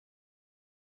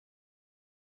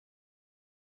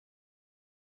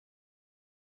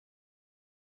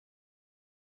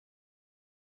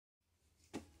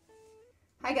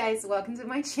Hi guys, welcome to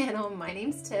my channel. My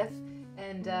name's Tiff,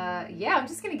 and yeah, I'm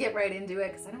just gonna get right into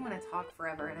it because I don't want to talk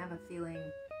forever, and I have a feeling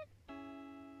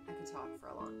I could talk for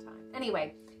a long time.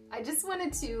 Anyway, I just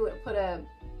wanted to put a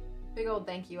big old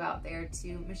thank you out there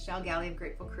to Michelle Galley of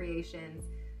Grateful Creations.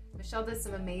 Michelle does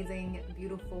some amazing,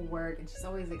 beautiful work, and she's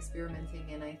always experimenting,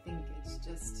 and I think it's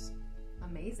just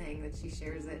amazing that she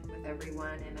shares it with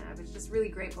everyone. And I was just really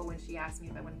grateful when she asked me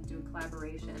if I wanted to do a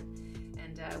collaboration,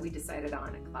 and we decided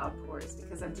on cloud pours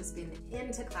because I've just been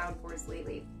into cloud pours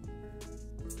lately.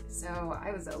 So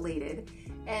I was elated,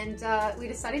 and we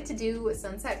decided to do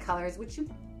sunset colors, which you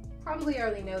probably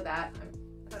already know that.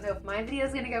 I don't know if my video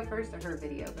is going to go first or her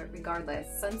video, but regardless,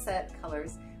 sunset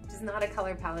colors, which is not a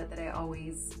color palette that I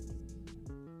always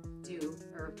do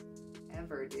or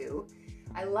ever do.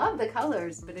 I love the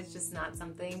colors, but it's just not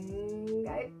something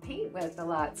I paint with a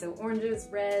lot. So oranges,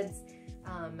 reds,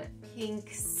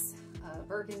 pinks,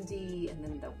 burgundy, and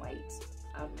then the white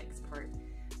cloud mix part.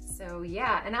 So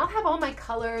yeah, and I'll have all my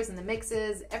colors and the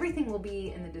mixes, everything will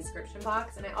be in the description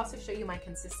box. And I also show you my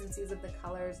consistencies of the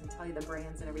colors and tell you the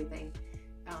brands and everything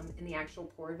in the actual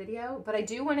pour video. But I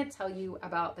do want to tell you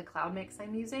about the cloud mix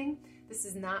I'm using. This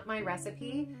is not my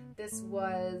recipe. This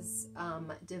was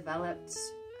developed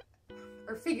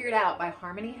or figured out by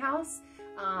Harmony House.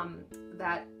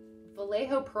 That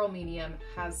Vallejo Pearl Medium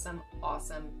has some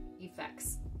awesome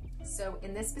effects. So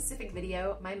in this specific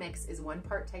video, my mix is 1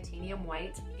 part Titanium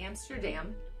White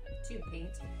Amsterdam tube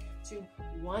paint to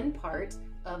 1 part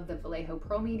of the Vallejo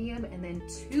Pearl Medium, and then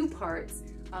 2 parts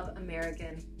of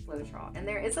American Floetrol. And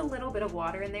there is a little bit of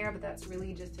water in there, but that's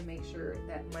really just to make sure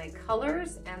that my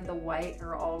colors and the white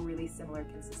are all really similar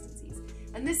consistencies.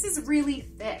 And this is really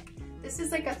thick. This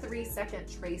is like a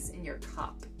 3-second trace in your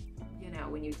cup, you know,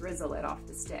 when you drizzle it off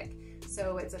the stick.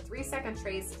 So it's a 3-second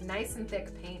trace, nice and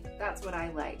thick paint. That's what I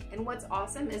like. And what's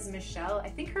awesome is Michelle, I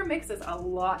think her mix is a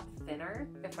lot thinner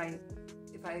if I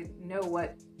know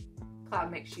what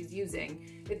cloud mix she's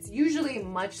using. It's usually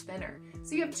much thinner.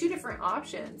 So you have 2 different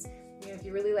options. You know, if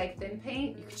you really like thin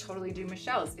paint, you can totally do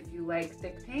Michelle's. If you like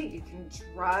thick paint, you can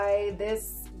try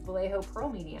this Vallejo Pearl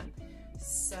Medium.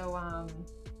 So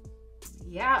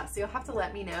yeah, so you'll have to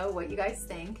let me know what you guys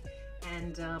think.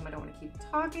 And I don't want to keep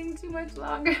talking too much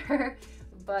longer,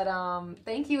 but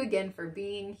thank you again for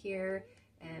being here.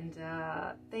 And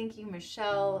thank you,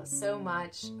 Michelle, so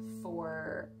much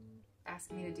for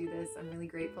asking me to do this. I'm really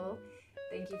grateful.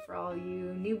 Thank you for all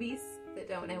you newbies that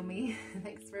don't know me.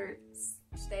 Thanks for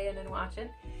staying and watching.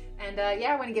 And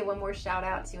yeah, I want to give one more shout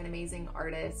out to an amazing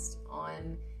artist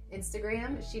on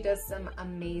Instagram. She does some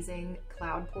amazing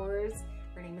cloud pours.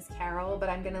 Her name is Carol, but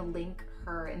I'm gonna link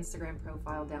her Instagram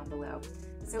profile down below.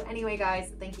 So anyway,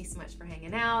 guys, thank you so much for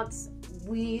hanging out.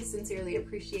 We sincerely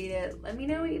appreciate it. Let me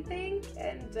know what you think,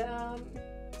 and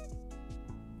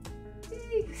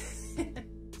yay.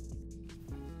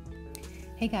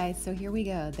 Hey guys, so here we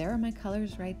go. There are my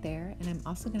colors right there, and I'm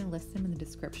also gonna list them in the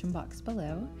description box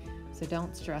below. So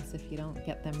don't stress if you don't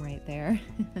get them right there.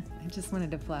 I just wanted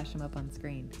to flash them up on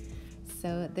screen.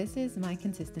 So this is my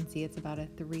consistency. It's about a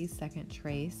 3-second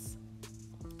trace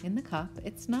in the cup.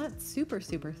 It's not super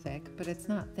thick, but it's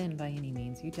not thin by any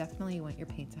means. You definitely want your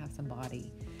paint to have some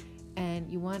body, and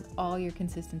you want all your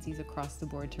consistencies across the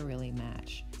board to really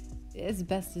match as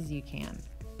best as you can.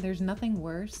 There's nothing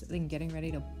worse than getting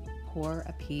ready to pour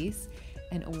a piece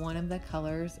and one of the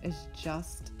colors is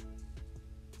just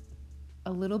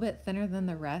a little bit thinner than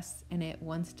the rest, and it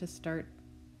wants to start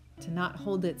to not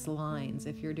hold its lines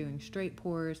if you're doing straight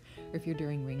pours or if you're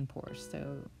doing ring pours.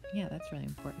 So yeah, that's really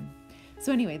important.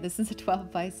 So anyway, this is a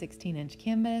 12 by 16 inch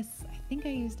canvas. I think I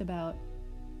used about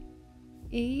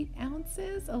 8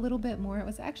 ounces, a little bit more. It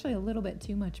was actually a little bit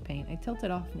too much paint. I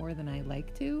tilted off more than I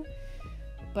like to,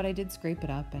 but I did scrape it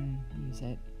up and use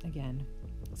it again.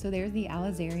 So there's the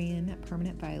Alizarin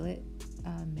Permanent Violet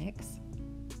mix.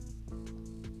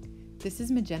 This is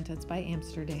Magenta. It's by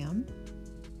Amsterdam.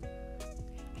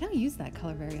 I don't use that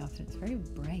color very often. It's very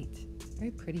bright. It's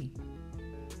very pretty.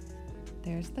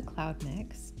 There's the cloud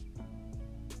mix.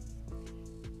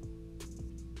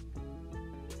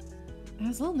 I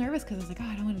was a little nervous because I was like, oh,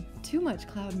 I don't want too much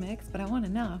cloud mix, but I want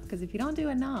enough, because if you don't do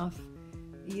enough,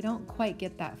 you don't quite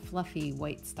get that fluffy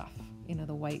white stuff, you know,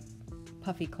 the white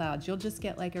puffy clouds. You'll just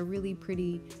get like a really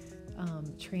pretty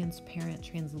transparent,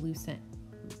 translucent,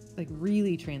 like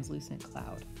really translucent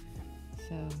cloud.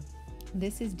 So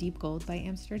this is Deep Gold by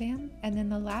Amsterdam. And then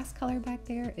the last color back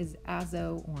there is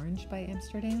Azo Orange by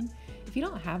Amsterdam. If you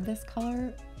don't have this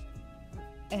color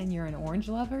and you're an orange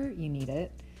lover, you need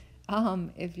it.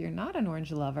 If you're not an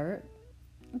orange lover,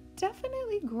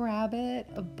 definitely grab it,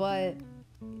 but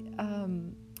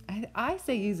I I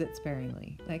say use it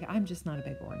sparingly. Like, I'm just not a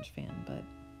big orange fan, but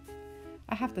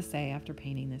I have to say, after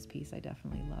painting this piece, I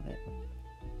definitely love it.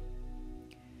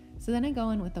 So then I go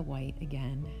in with the white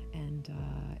again, and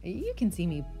you can see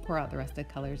me pour out the rest of the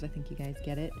colors. I think you guys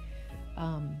get it.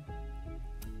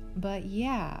 But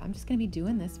yeah, I'm just going to be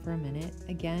doing this for a minute.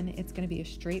 Again, it's going to be a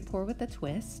straight pour with a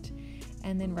twist.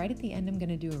 And then right at the end, I'm going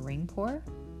to do a ring pour.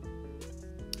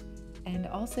 And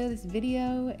also, this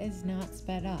video is not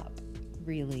sped up,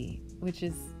 really, which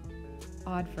is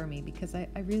odd for me because I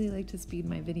really like to speed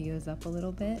my videos up a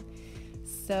little bit.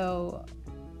 So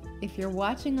if you're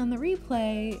watching on the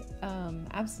replay,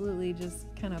 absolutely just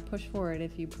kind of push forward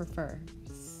if you prefer.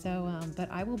 So, but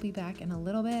I will be back in a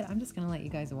little bit. I'm just going to let you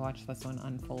guys watch this one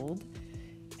unfold.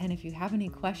 And if you have any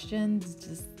questions,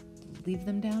 just leave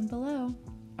them down below.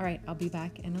 All right, I'll be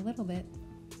back in a little bit.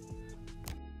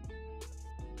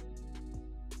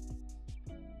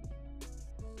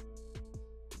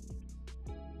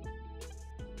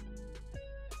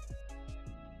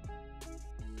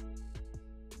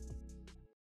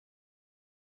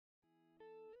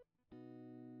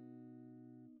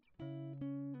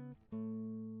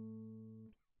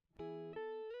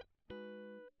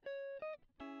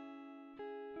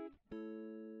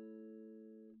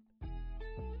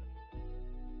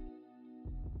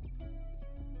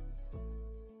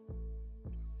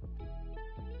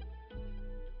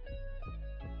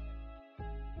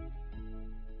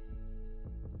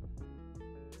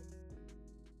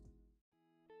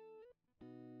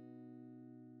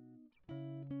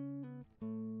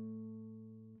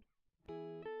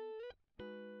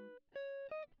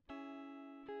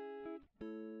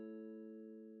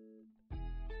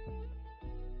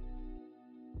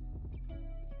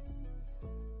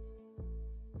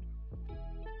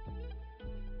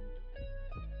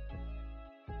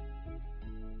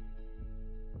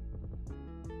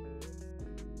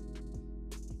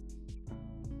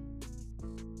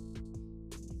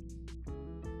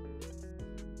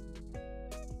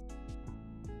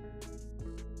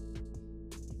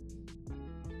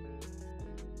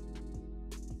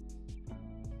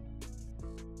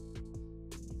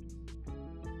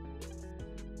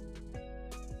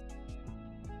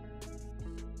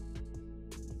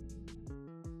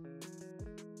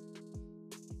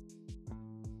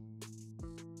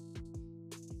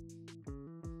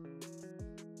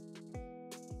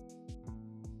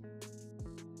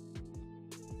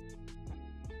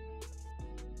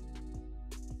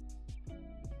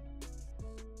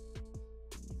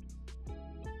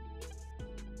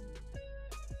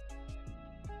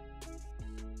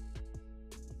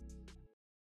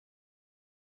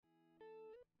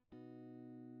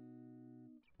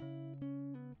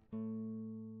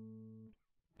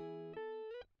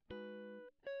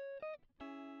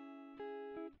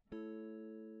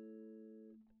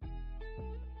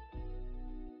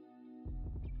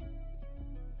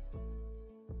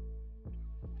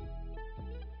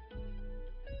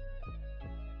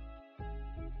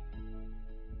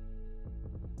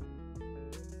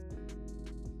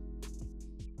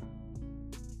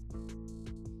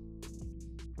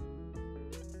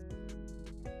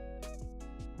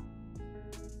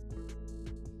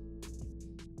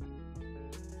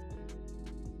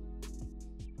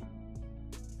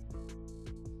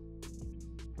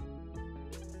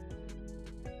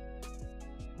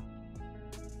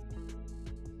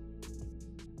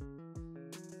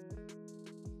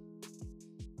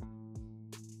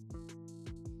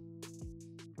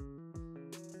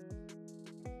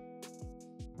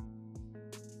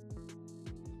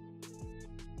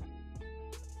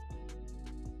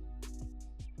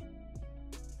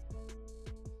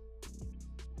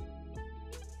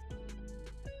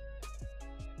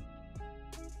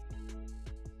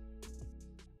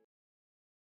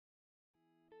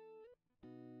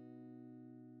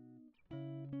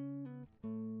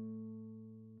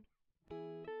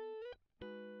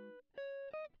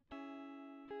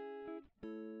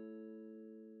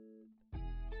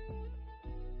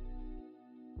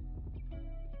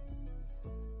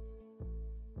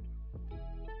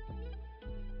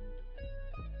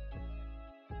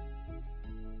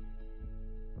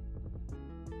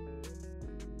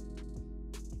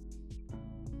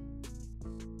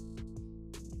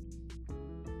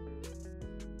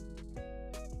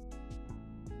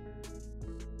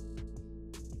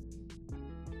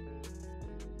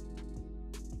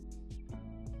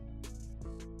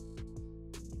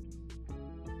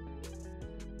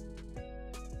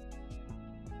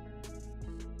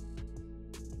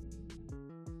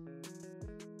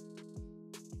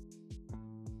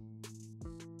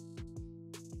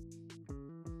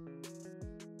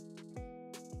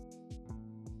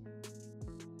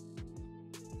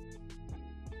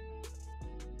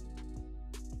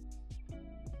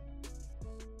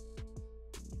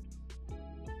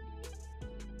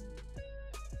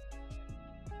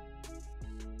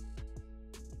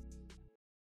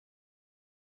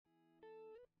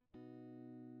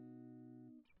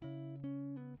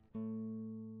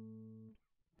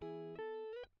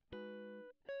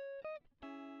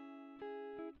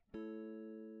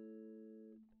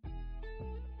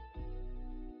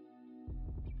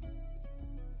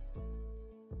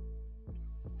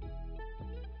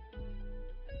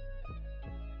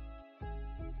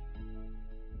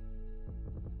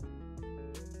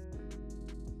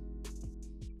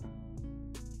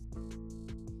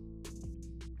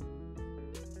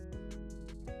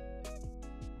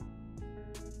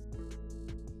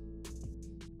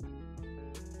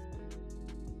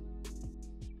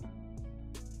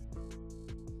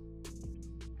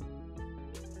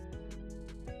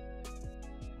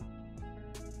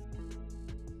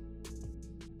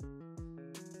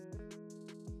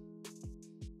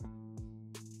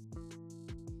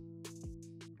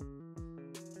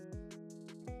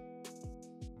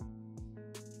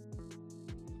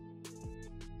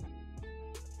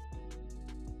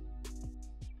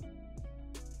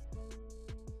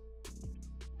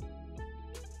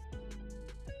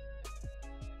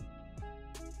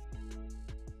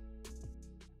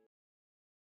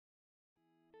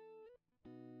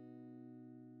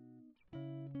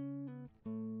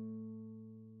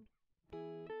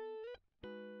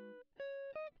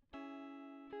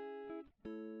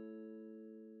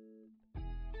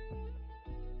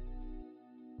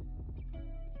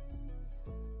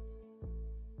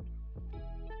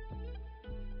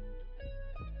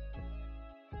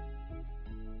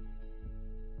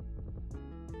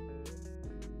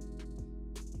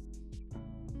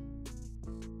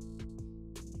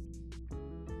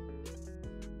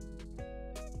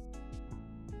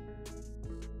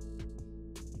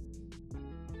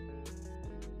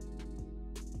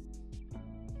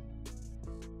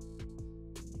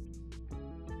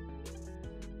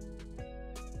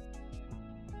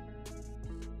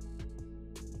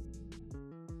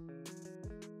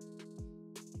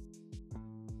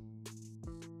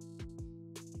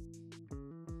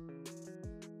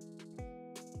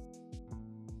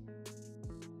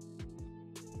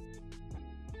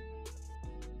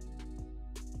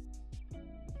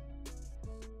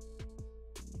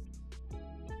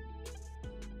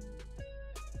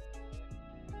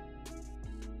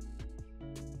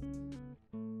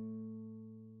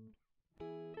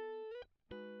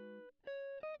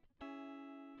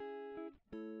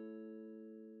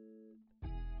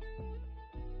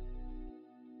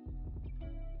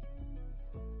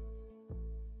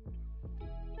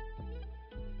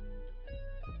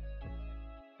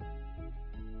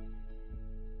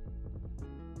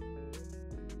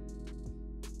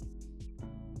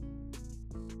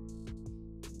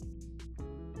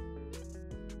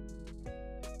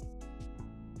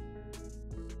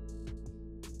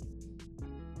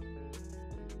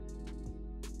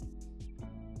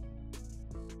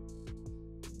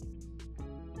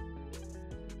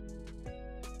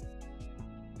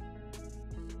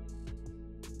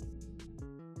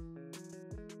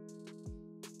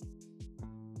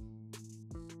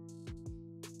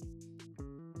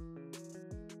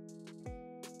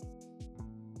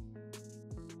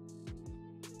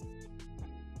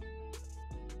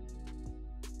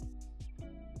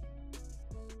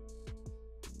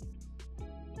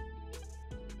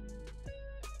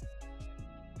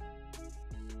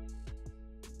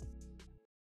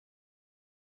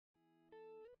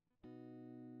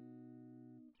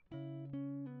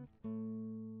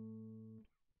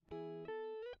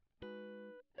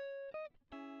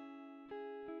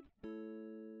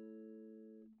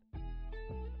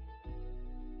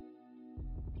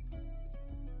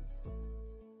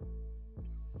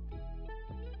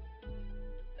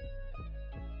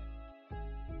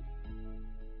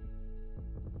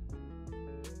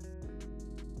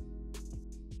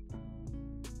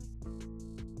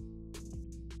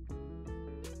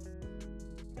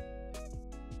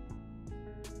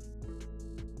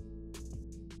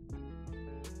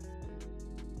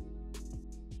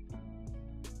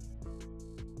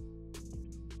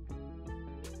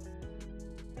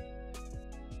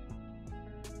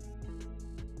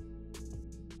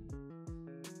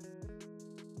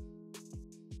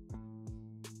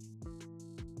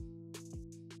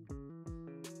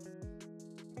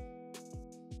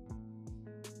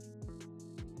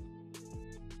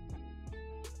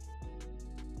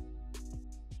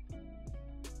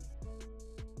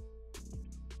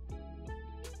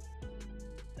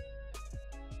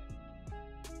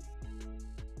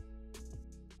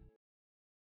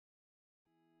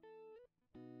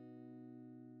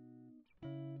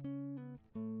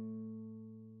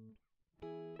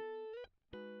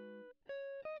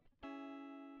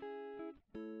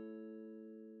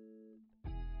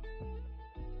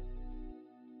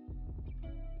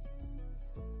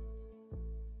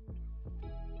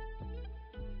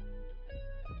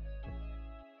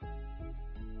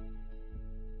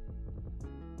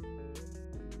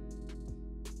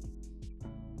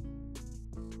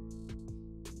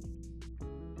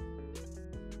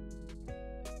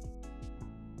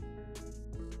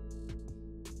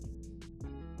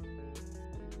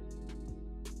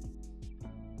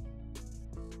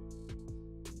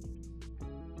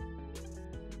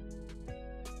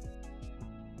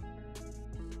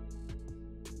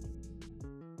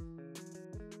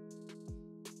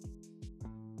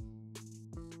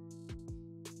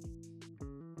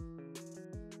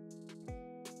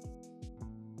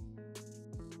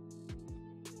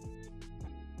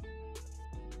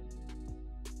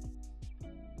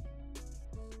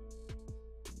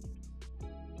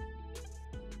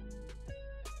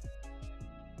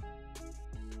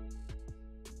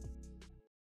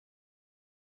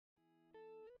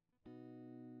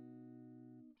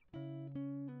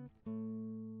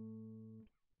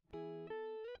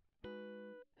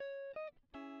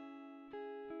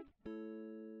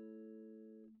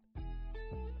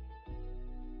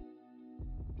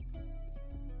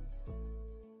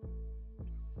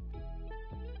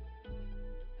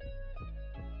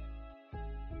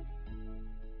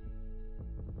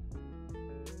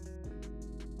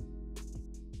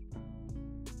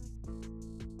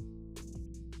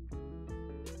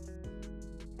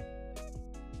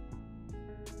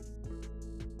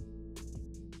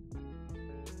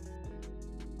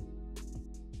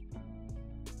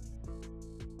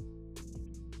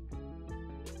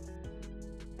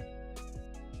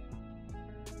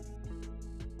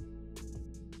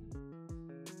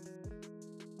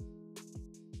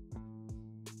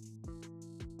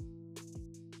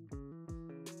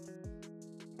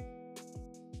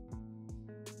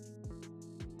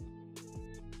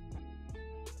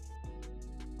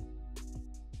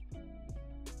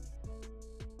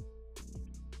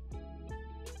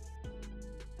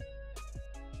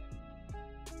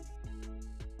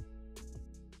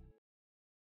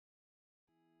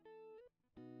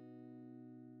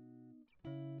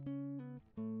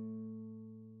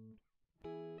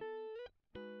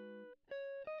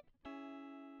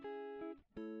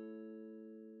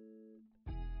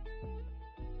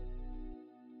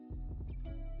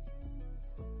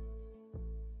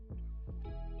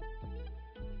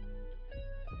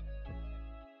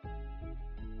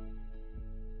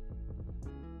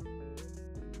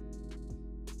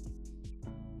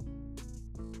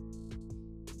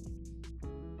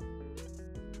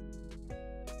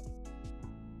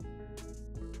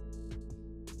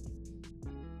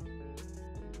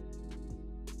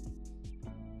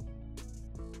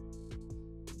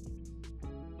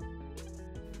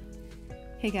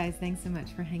 Hey guys, thanks so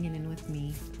much for hanging in with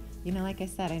me. You know, like I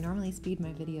said, I normally speed my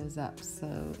videos up,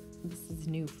 so this is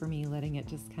new for me, letting it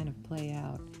just kind of play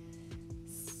out.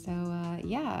 So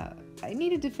yeah, I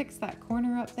needed to fix that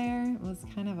corner up there. It was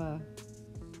kind of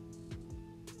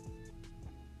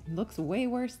looks way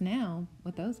worse now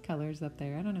with those colors up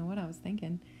there. I don't know what I was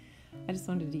thinking. I just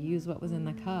wanted to use what was in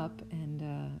the cup,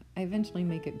 and I eventually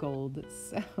make it gold,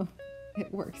 so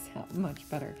it works out much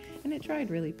better. And it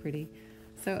dried really pretty.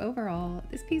 So overall,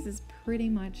 this piece is pretty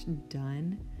much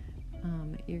done.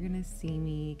 You're gonna see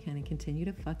me kind of continue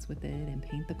to futz with it and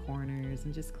paint the corners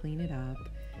and just clean it up.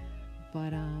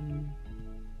 But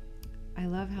I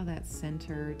love how that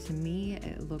center, to me,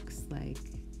 it looks like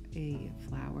a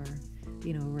flower,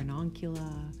 you know,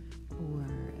 ranuncula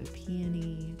or a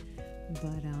peony.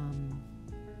 But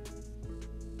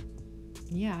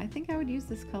yeah, I think I would use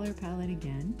this color palette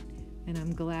again. And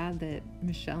I'm glad that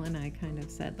Michelle and I kind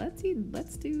of said,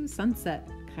 let's do sunset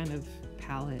kind of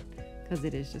palette, because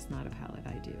it is just not a palette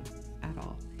I do at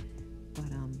all. But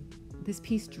this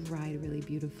piece dried really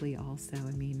beautifully also.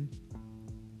 I mean,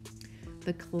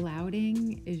 the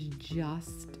clouding is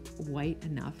just white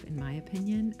enough in my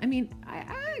opinion. I mean, I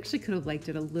actually could have liked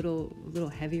it a little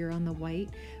heavier on the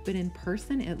white, but in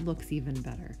person it looks even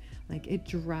better. Like, it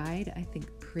dried, I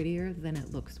think, prettier than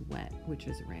it looks wet, which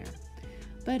is rare.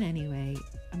 But anyway,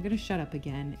 I'm gonna shut up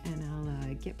again, and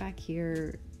I'll get back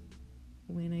here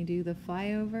when I do the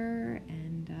flyover,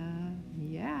 and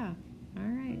yeah, all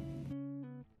right.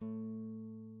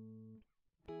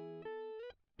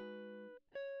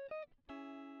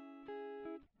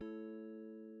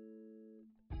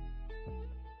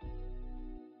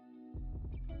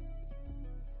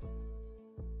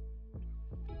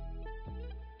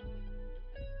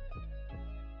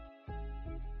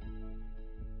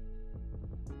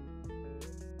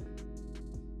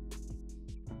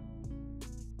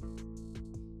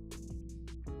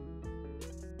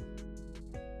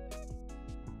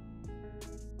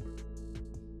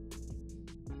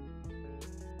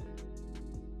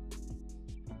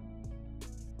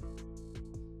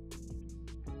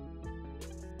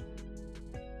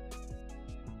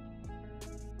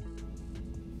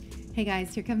 Hey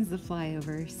guys, here comes the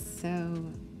flyover, so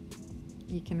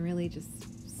you can really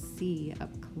just see up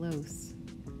close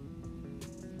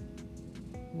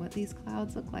what these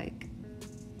clouds look like.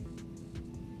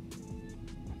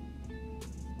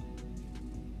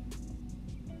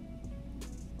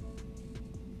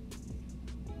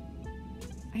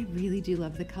 I really do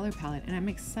love the color palette, and I'm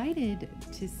excited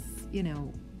to, you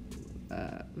know,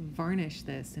 varnish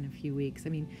this in a few weeks. I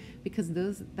mean, because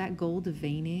that gold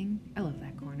veining, I love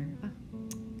that corner. Oh,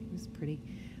 it was pretty.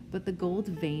 But the gold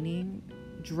veining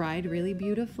dried really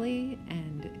beautifully,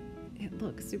 and it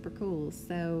looks super cool.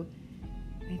 So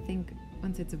I think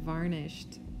once it's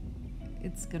varnished,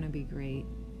 it's gonna be great.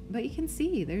 But you can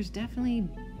see there's definitely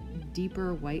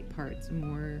deeper white parts,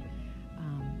 more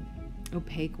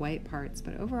opaque white parts,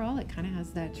 but overall it kind of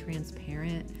has that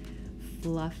transparent,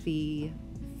 fluffy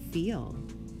feel.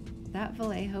 That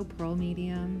Vallejo Pearl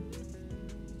medium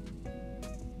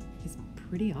is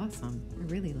pretty awesome. I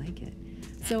really like it.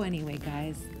 So anyway,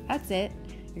 guys, that's it.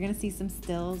 You're gonna see some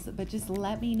stills, but just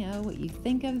let me know what you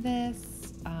think of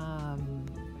this.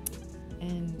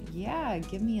 And yeah,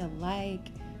 give me a like,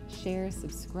 share,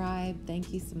 subscribe.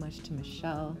 Thank you so much to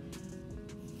Michelle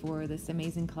for this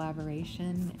amazing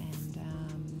collaboration. And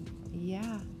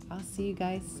yeah, I'll see you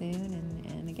guys soon.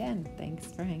 And again, thanks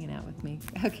for hanging out with me.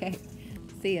 Okay,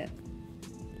 see ya.